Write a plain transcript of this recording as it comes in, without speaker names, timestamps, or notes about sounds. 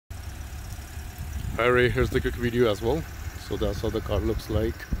Hi Ray, here's the quick video as well. So that's how the car looks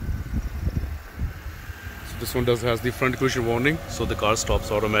like. So this one has the front collision warning, so the car stops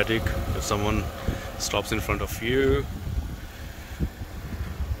automatic if someone stops in front of you.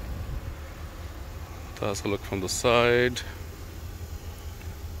 That's a look from the side.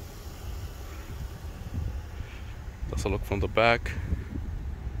 That's a look from the back.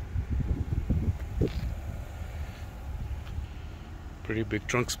 Pretty big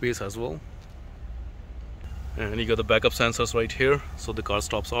trunk space as well. And you got the backup sensors right here, so the car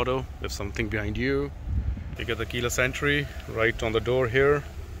stops auto if something behind you. You got the keyless entry right on the door here.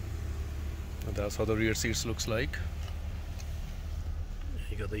 And that's how the rear seats looks like.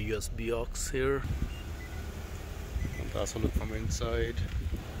 You got the USB aux here. And that's a look from inside.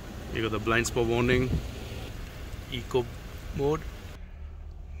 You got the blind spot warning, eco mode,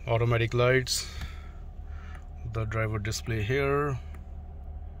 automatic lights, the driver display here.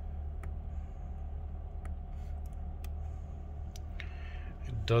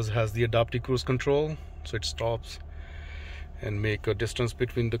 Has the adaptive cruise control, so it stops and make a distance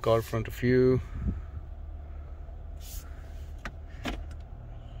between the car in front of you.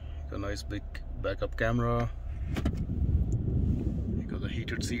 A nice big backup camera. You got the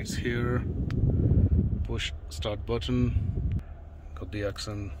heated seats here, push start button, got the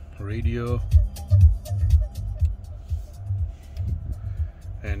XM radio,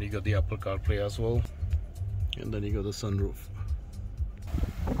 and you got the Apple CarPlay as well, and then you got the sunroof.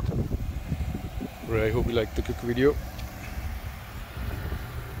 I hope you liked the quick video.